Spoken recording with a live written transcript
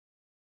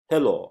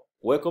Hello,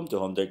 welcome to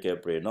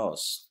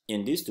 100Kpreneurs.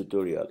 In this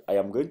tutorial, I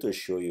am going to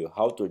show you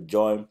how to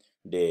join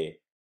the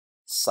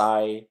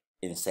Sei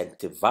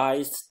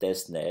incentivized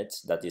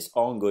testnet that is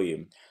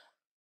ongoing.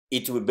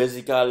 It will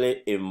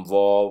basically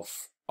involve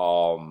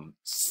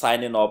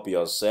signing up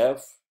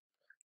yourself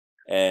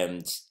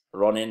and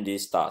running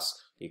this task.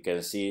 You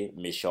can see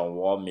mission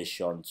 1,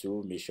 mission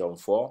 2, mission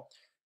 4,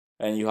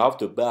 and you have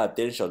to pay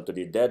attention to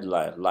the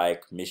deadline.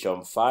 Like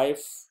mission 5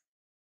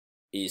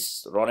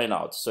 is running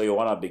out, so you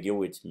want to begin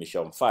with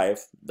mission 5.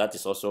 That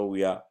is also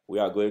where we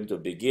are going to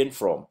begin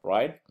from,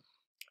 right?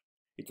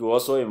 It will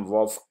also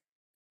involve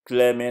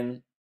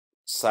claiming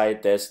Sei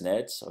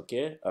Testnet,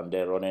 okay, and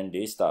then running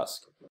this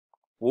task.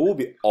 We will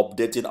be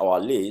updating our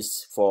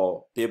list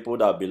for people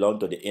that belong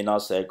to the inner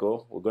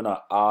circle. We're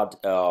gonna add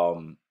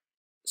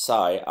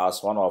Sei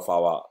as one of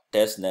our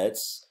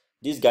testnets.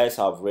 These guys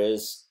have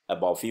raised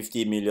about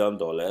 $50 million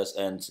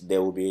and they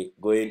will be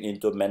going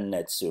into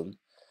mainnet soon.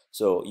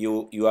 So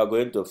you are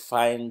going to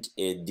find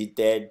a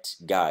detailed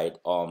guide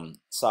on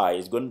Sei.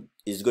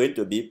 It's going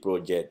to be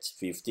project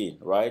 15,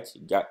 right?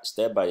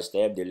 Step by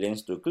step, the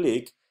links to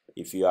click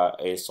if you are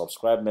a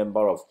subscribed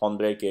member of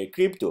 100K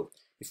Crypto.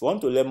 If you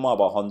want to learn more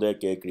about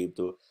 100K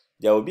Crypto,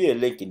 there will be a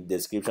link in the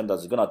description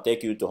that's going to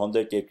take you to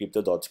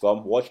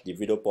 100kcrypto.com. Watch the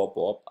video pop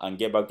up and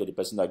get back to the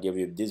person that gave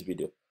you this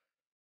video.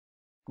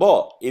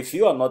 But if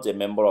you are not a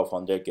member of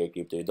 100K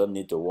Crypto, you don't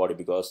need to worry,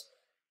 because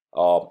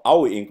I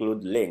will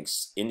include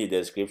links in the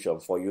description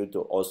for you to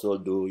also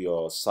do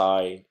your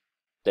Sei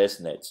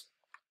testnet.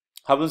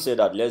 Having said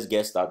that, let's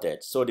get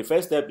started. So the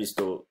first step is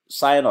to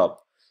sign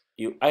up.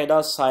 You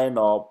either sign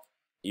up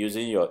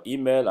using your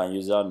email and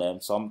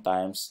username.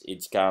 Sometimes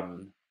it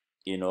can,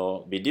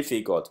 be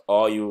difficult,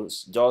 or you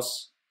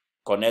just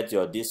connect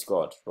your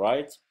Discord,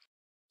 right?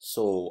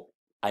 So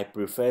I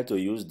prefer to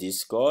use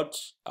Discord.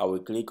 I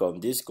will click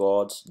on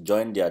Discord,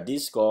 join their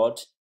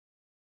Discord,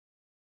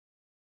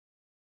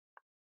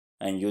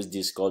 and use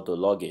Discord to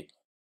log in.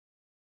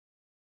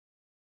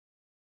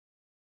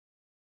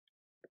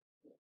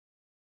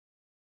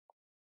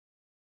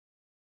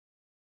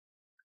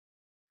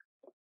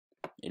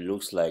 It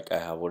looks like I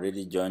have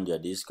already joined your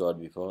Discord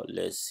before.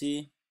 Let's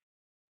see.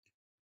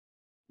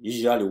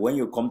 Usually when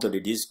you come to the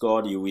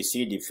Discord, you will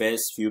see the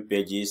first few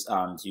pages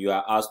and you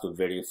are asked to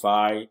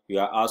verify. You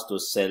are asked to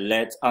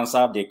select,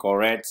 give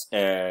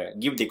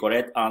the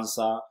correct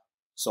answer,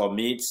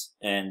 submit,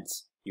 and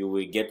you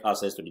will get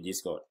access to the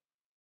Discord.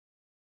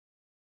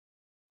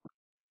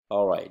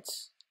 All right.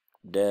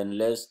 Then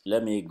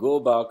let me go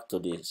back to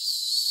the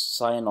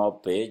sign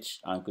up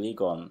page and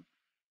click on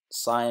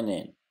sign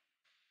in.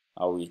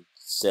 I will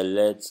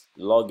select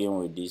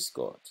login with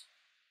Discord.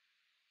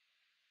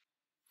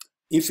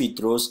 If it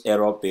throws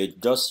error page,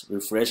 just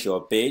refresh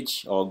your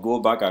page or go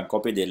back and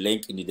copy the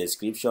link in the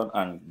description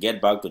and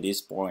get back to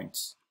this point.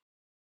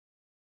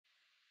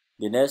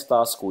 The next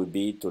task will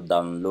be to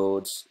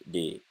download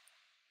the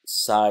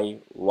Sei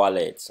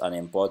wallet and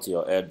import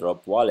your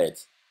airdrop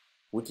wallet,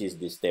 which is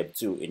the step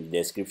 2 in the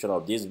description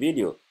of this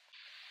video.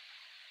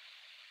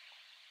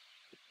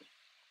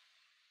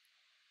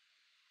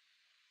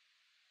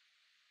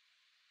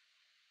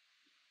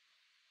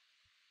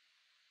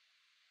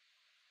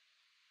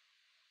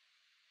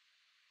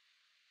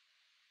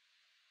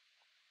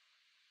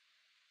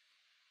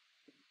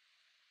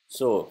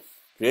 So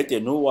create a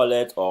new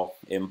wallet or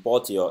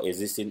import your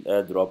existing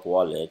airdrop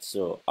wallet.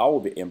 So I will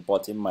be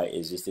importing my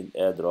existing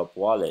airdrop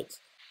wallet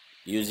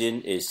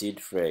using a seed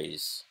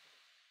phrase.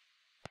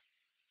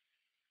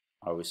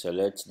 I will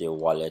select the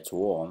wallet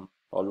 1.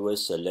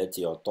 Always select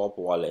your top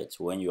wallet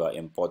when you are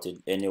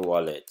importing any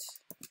wallet.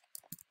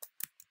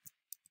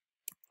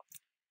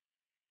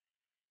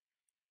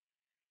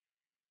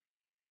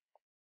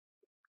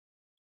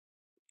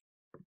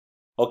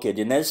 Okay,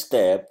 the next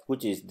step,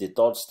 which is the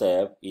third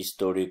step, is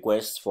to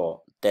request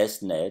for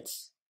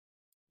testnets.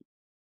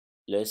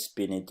 Let's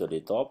pin it to the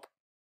top.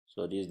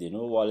 So this is the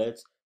new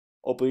wallet.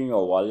 Open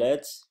your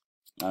wallet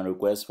and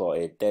request for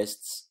a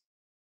testnet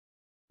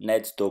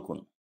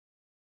token.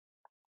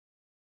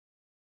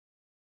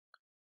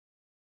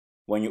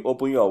 When you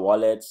open your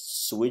wallet,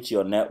 switch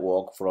your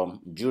network from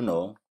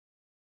Juno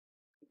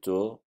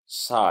to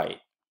Sei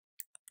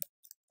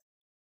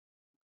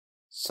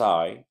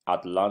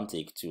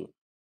Atlantic 2.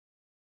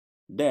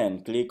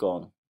 Then click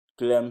on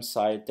Claim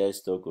Sei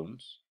Test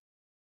Tokens.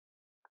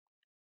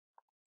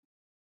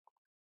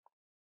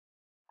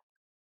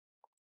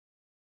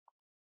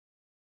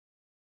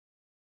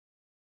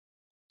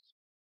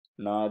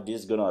 Now this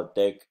is gonna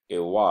take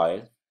a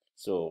while,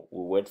 so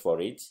we'll wait for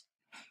it.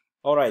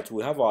 Alright,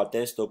 we have our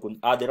test token.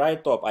 At the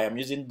right top, I am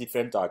using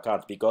different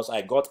accounts because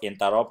I got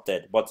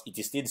interrupted, but it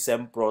is still the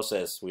same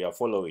process we are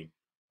following.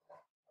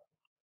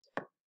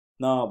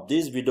 Now,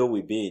 this video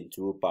will be in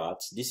 2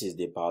 parts. This is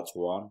the part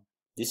 1.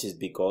 This is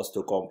because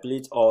to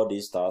complete all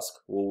these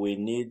tasks, we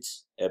will need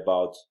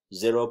about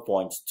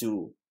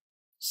 0.2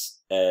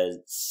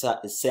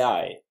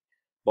 Sei,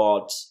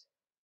 but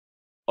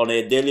on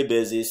a daily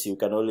basis, you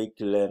can only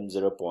claim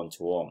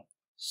 0.1.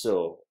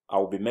 So I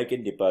will be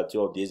making the part 2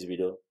 of this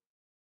video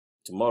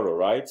tomorrow,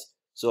 right?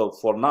 So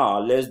for now,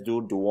 let's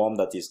do the one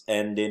that is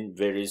ending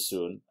very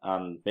soon,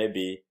 and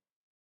maybe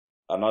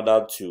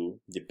another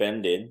two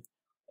depending.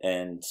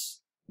 And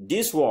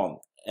this one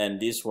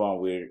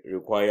will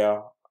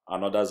require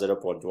another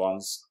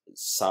 0.1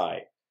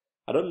 psi.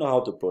 I don't know how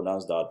to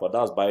pronounce that, but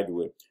that's by the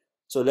way.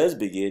 So let's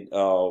begin.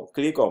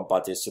 Click on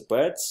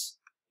participate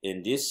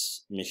in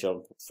this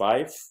mission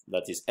 5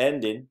 that is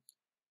ending.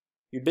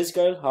 You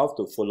basically have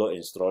to follow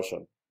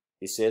instruction.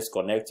 It says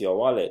connect your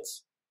wallet.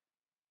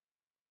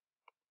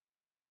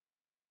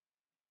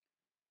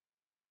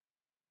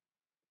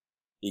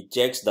 It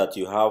checks that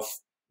you have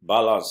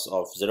balance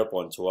of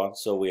 0.1,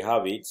 so we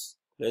have it.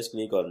 Let's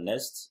click on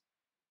next.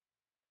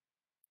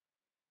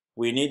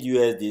 We need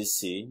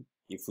USDC.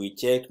 If we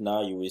check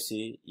now, you will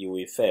see you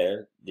will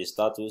fail. The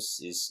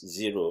status is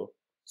 0.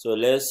 So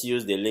let's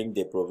use the link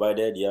they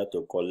provided here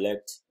to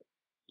collect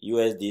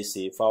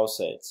USDC file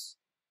sets.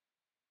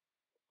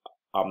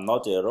 I'm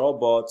not a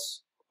robot.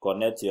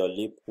 Connect your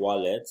Leap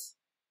wallet.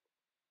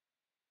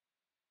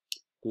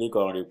 Click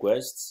on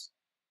requests.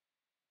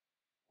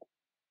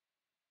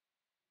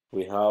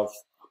 We have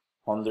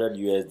 100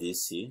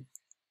 USDC.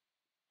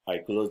 I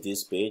close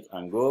this page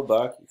and go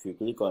back. If you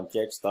click on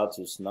check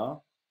status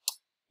now,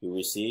 you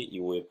will see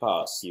you will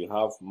pass. You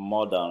have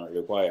more than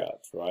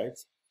required, right?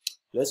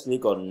 Let's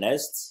click on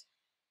next.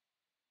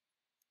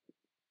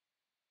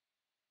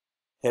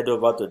 Head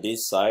over to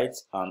this site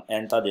and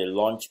enter the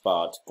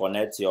launchpad.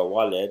 Connect your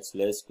wallet.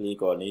 Let's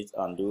click on it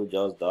and do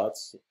just that.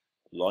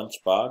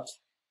 Launchpad.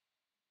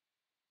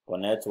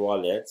 Connect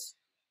wallet.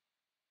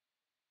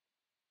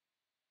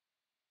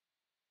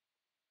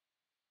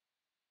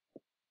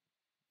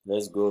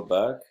 Let's go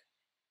back.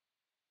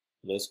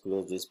 Let's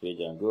close this page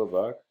and go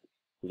back.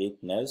 Click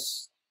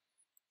next.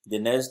 The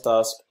next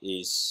task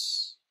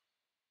is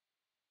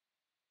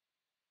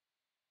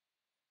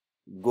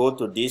go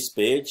to this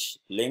page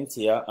linked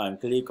here and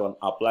click on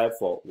apply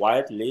for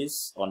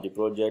whitelist on the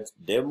project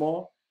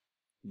demo.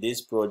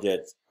 This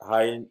project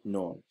high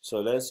known. So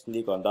let's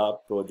click on that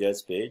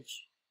project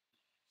page.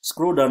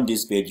 Scroll down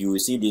this page, you will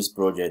see this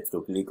project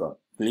to click on.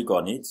 Click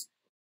on it.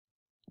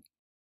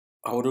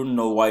 I don't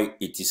know why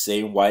it is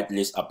saying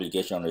whitelist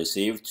application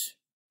received.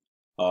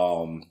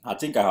 I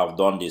think I have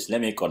done this.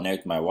 Let me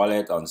connect my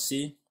wallet and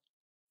see.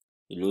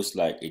 It looks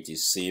like it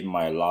is seeing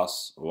my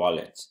last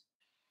wallet.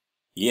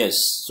 Yes,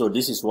 so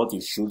this is what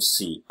you should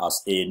see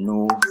as a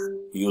new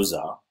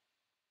user.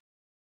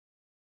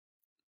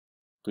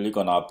 Click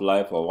on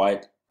apply for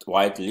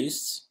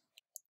whitelist.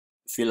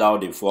 Fill out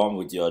the form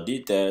with your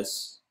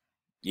details,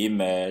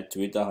 email,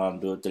 Twitter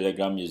handle,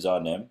 Telegram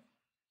username.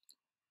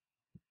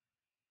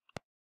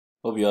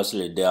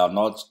 Obviously, they are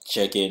not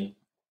checking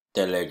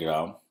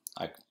Telegram,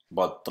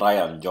 but try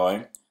and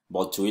join.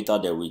 But Twitter,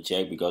 they will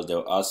check because they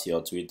will ask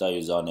your Twitter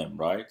username,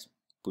 right?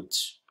 Put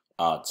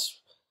ads.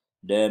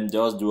 Then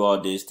just do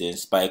all these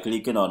things. By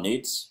clicking on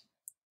it,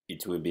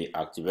 it will be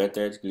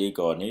activated. Click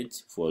on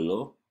it,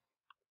 follow,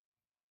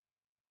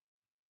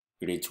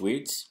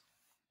 retweet.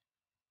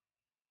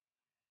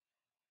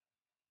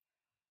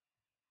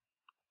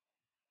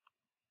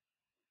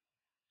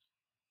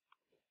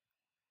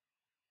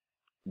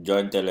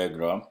 Join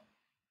Telegram.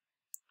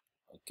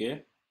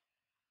 Okay.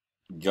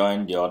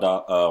 Join the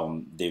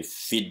other the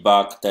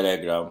feedback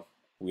Telegram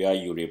where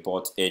you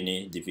report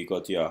any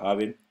difficulty you are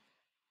having.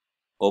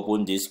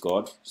 Open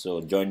Discord.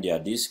 So join their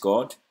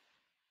Discord.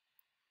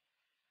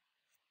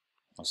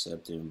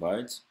 Accept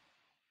invite.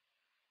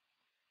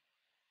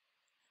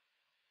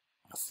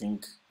 I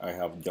think I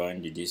have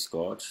joined the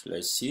Discord.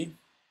 Let's see.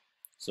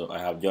 So I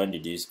have joined the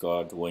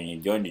Discord. When you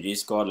join the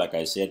Discord, like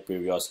I said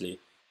previously,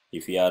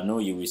 if you are new,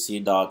 you will see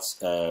that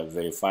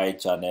verified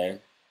channel.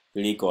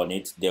 Click on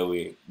it. They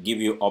will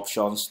give you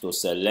options to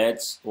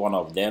select one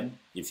of them.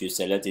 If you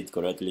select it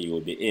correctly, you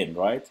will be in,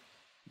 right?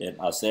 Then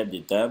accept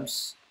the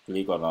terms.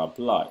 Click on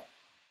apply.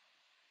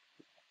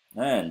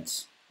 And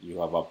you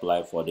have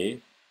applied for the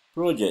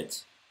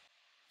project.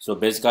 So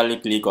basically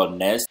click on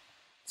next.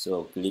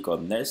 So click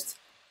on next.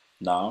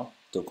 Now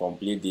to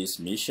complete this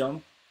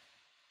mission,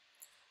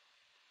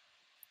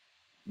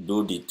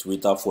 do the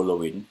Twitter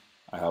following.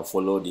 I have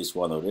followed this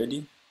one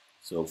already.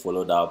 So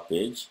follow that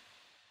page.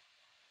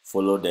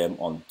 Follow them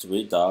on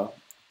Twitter,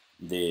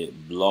 the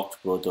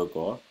blocked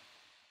protocol.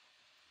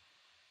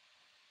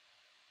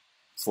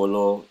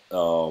 Follow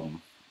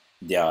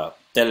their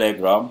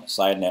Telegram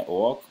side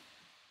network.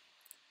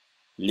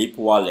 Leap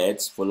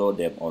wallets, follow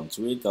them on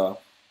Twitter.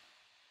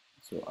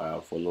 So I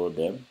have followed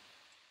them.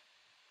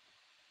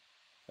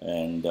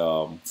 And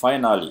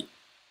finally,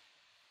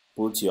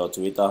 put your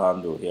Twitter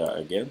handle here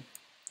again.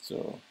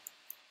 So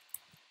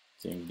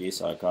I think this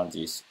account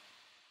is,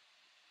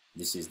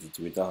 this is the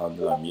Twitter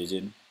handle I'm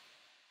using.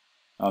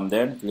 And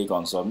then click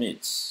on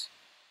submit.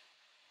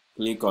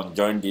 Click on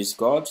join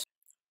Discord.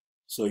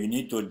 So you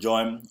need to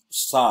join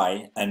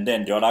Sei, and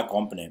then the other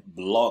company,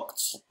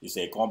 Blocked, is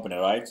a company,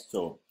 right?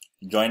 So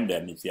join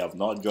them if you have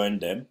not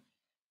joined them.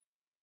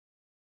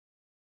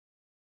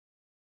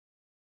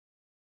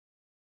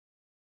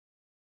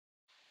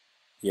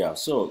 Yeah,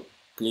 so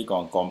click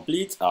on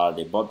complete at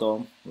the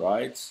bottom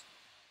right.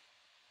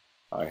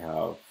 I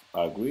have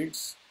agreed.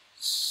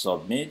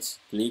 Submit.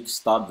 Click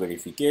start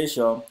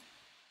verification.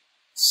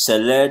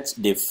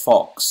 Select the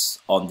fox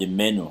on the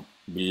menu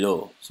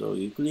below. So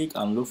you click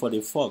and look for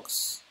the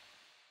fox.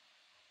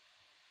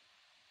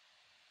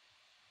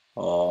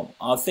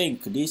 I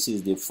think this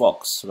is the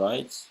fox,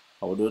 right?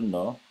 I don't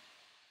know.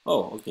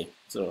 Oh, okay.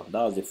 So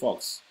that's the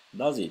fox.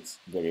 That's it.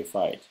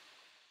 Verified.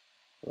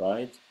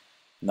 Right?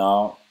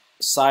 Now,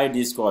 side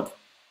Discord,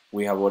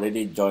 we have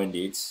already joined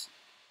it.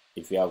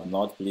 If you have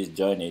not, please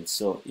join it.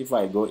 So if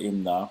I go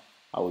in now,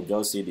 I will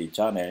just see the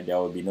channel. There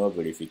will be no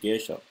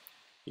verification.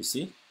 You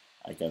see?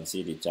 I can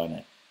see the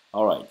channel.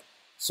 Alright.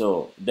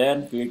 So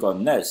then click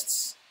on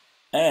next.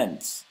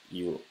 And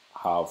you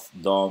have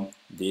done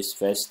this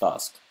first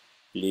task.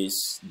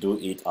 Please do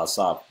it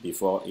ASAP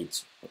before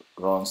it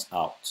runs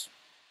out.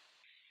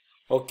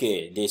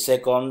 Okay,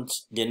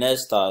 the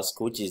next task,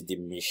 which is the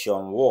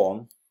mission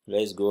 1.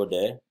 Let's go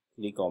there.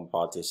 Click on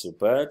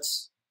participate.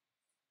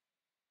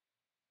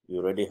 You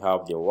already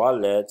have the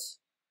wallet.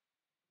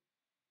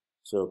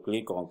 So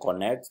click on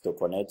connect to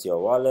connect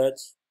your wallet.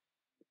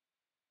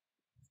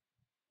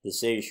 They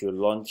say you should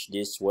launch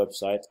this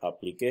website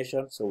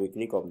application. So we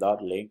click on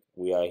that link.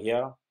 We are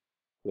here.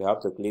 We have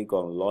to click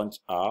on launch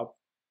app.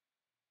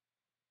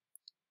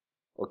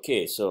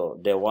 Okay, so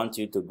they want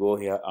you to go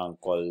here and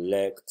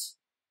collect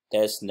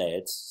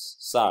testnet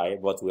Sei,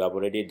 but we have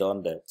already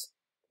done that.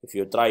 If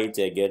you try it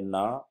again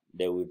now,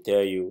 they will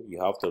tell you you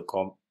have to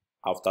come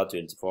after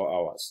 24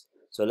 hours.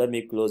 So let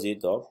me close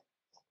it up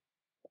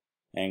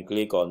and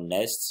click on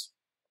next.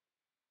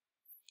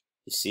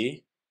 You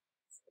see,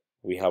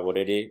 we have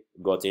already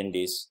gotten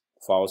this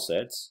file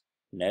set.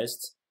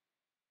 Next,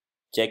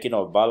 checking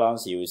of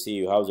balance, you will see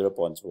you have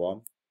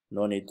 0.1.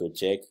 No need to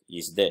check,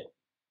 it's there.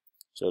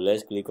 So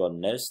let's click on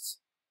next.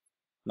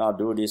 Now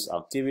do this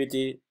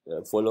activity.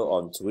 Follow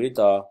on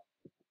Twitter.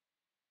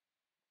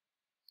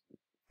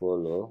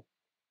 Follow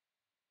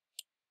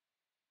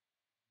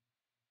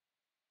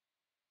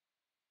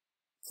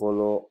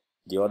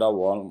the other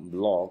one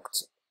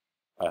blocked.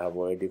 I have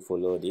already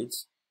followed it.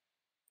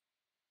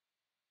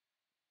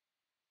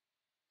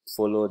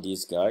 Follow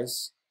these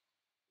guys.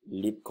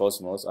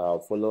 𝐂𝐐𝐏𝐿𝐿, I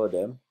have followed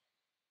them.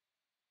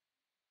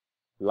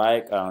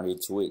 Like and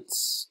retweet.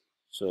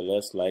 So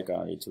let's like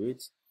and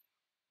retweet.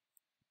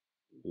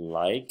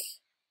 Like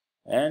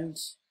and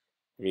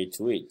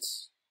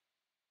retweet.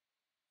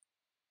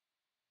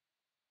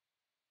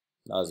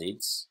 That's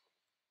it.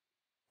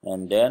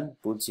 And then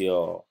put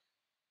your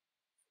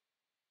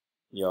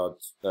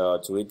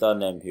Twitter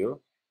name here.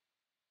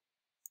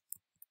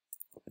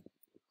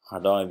 I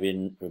don't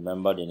even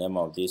remember the name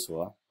of this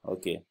one.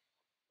 Okay,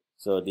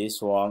 so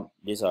this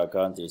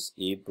account is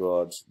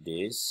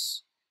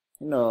𝐂𝐎ℎ𝐿𝐿.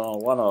 You know,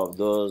 one of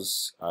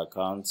those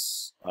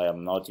accounts I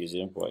am not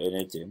using for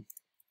anything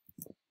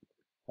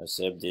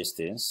except these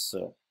things.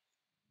 So,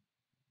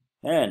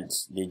 and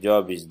the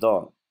job is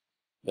done.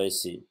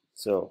 Let's see.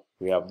 So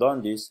we have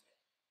done this.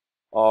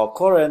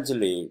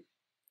 Currently,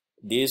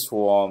 this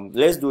one,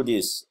 let's do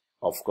this.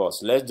 Of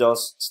course, let's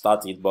just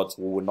start it, but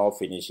we will not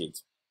finish it.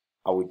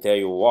 I will tell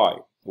you why.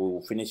 We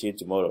will finish it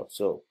tomorrow.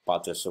 So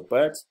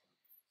participate.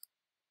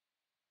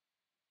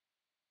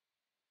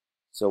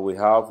 So we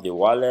have the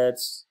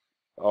wallets,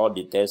 all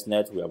the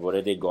testnet we have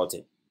already got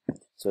it.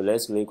 So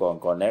let's click on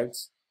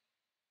connect.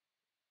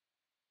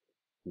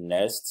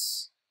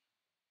 Next.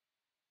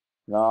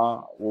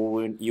 Now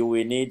you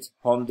will need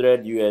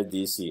 100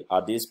 USDC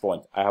at this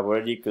point. I have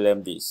already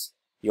claimed this.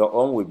 Your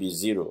own will be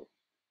 0.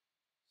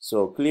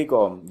 So click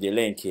on the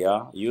link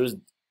here.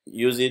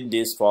 Using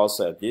this file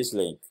set, this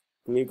link.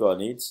 Click on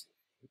it.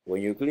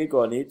 When you click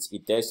on it,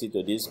 it takes you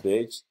to this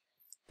page.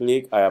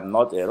 Click I am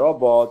not a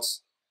robot.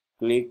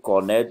 Click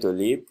connect to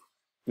LEAP.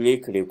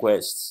 Click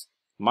request.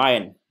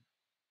 Mine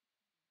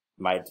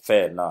might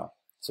fail now.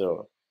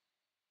 So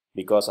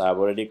because I have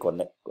already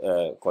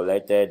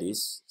collected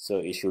this, so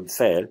it should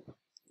fail.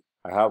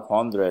 I have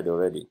 100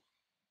 already.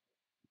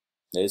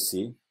 Let's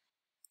see.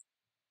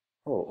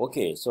 Oh,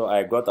 okay. So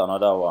I got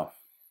another one.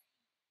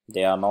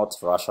 They are not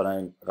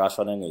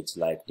rationing it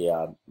like they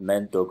are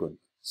main token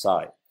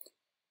Sei.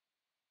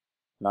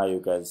 Now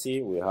you can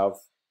see you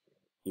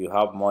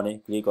have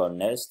money. Click on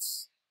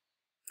next.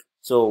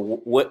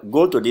 So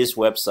go to this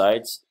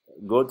website.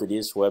 Go to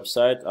this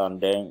website and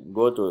then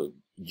go to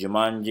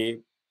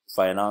Jumanji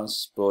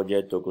Finance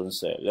Project Token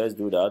Sale. Let's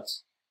do that.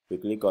 We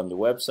click on the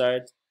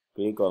website.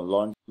 Click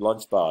on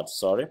Launchpad.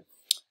 Sorry.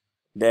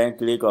 Then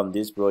click on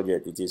this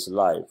project. It is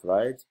live,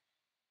 right?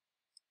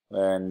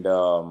 And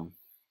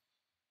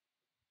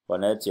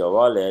connect your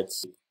wallet.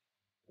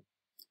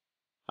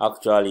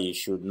 Actually, you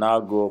should now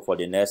go for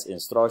the next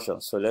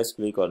instruction. So let's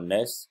click on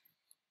next.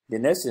 The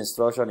next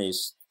instruction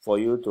is for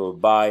you to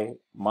buy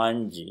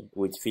Manji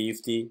with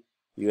 50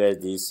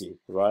 USDC,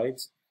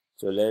 right?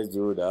 So let's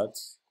do that.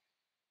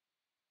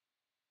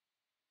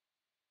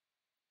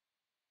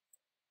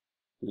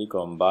 Click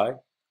on buy.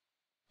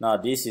 Now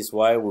this is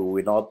why we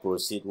will not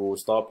proceed. We will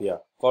stop here.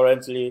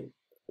 Currently,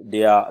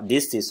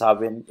 this is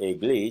having a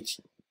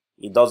glitch.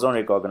 It doesn't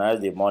recognize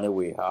the money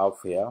we have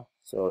here.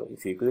 So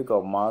if you click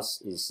on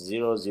mass, it's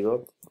 0,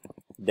 0.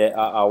 They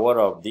are aware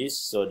of this,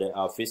 so they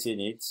are fixing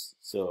it.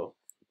 So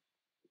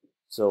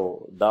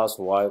that's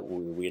why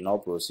we now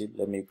proceed.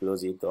 Let me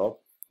close it up.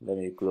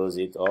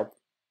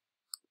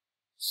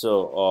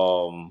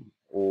 So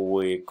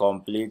we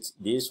complete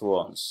these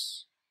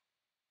ones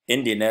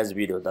in the next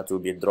video that will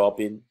be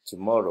dropping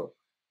tomorrow.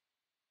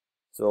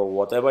 So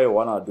whatever you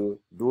wanna do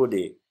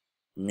the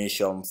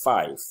mission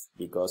 5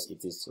 because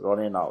it is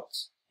running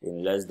out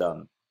in less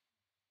than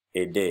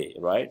a day,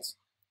 right?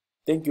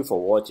 Thank you for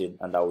watching,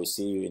 and I will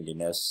see you in the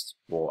next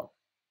one.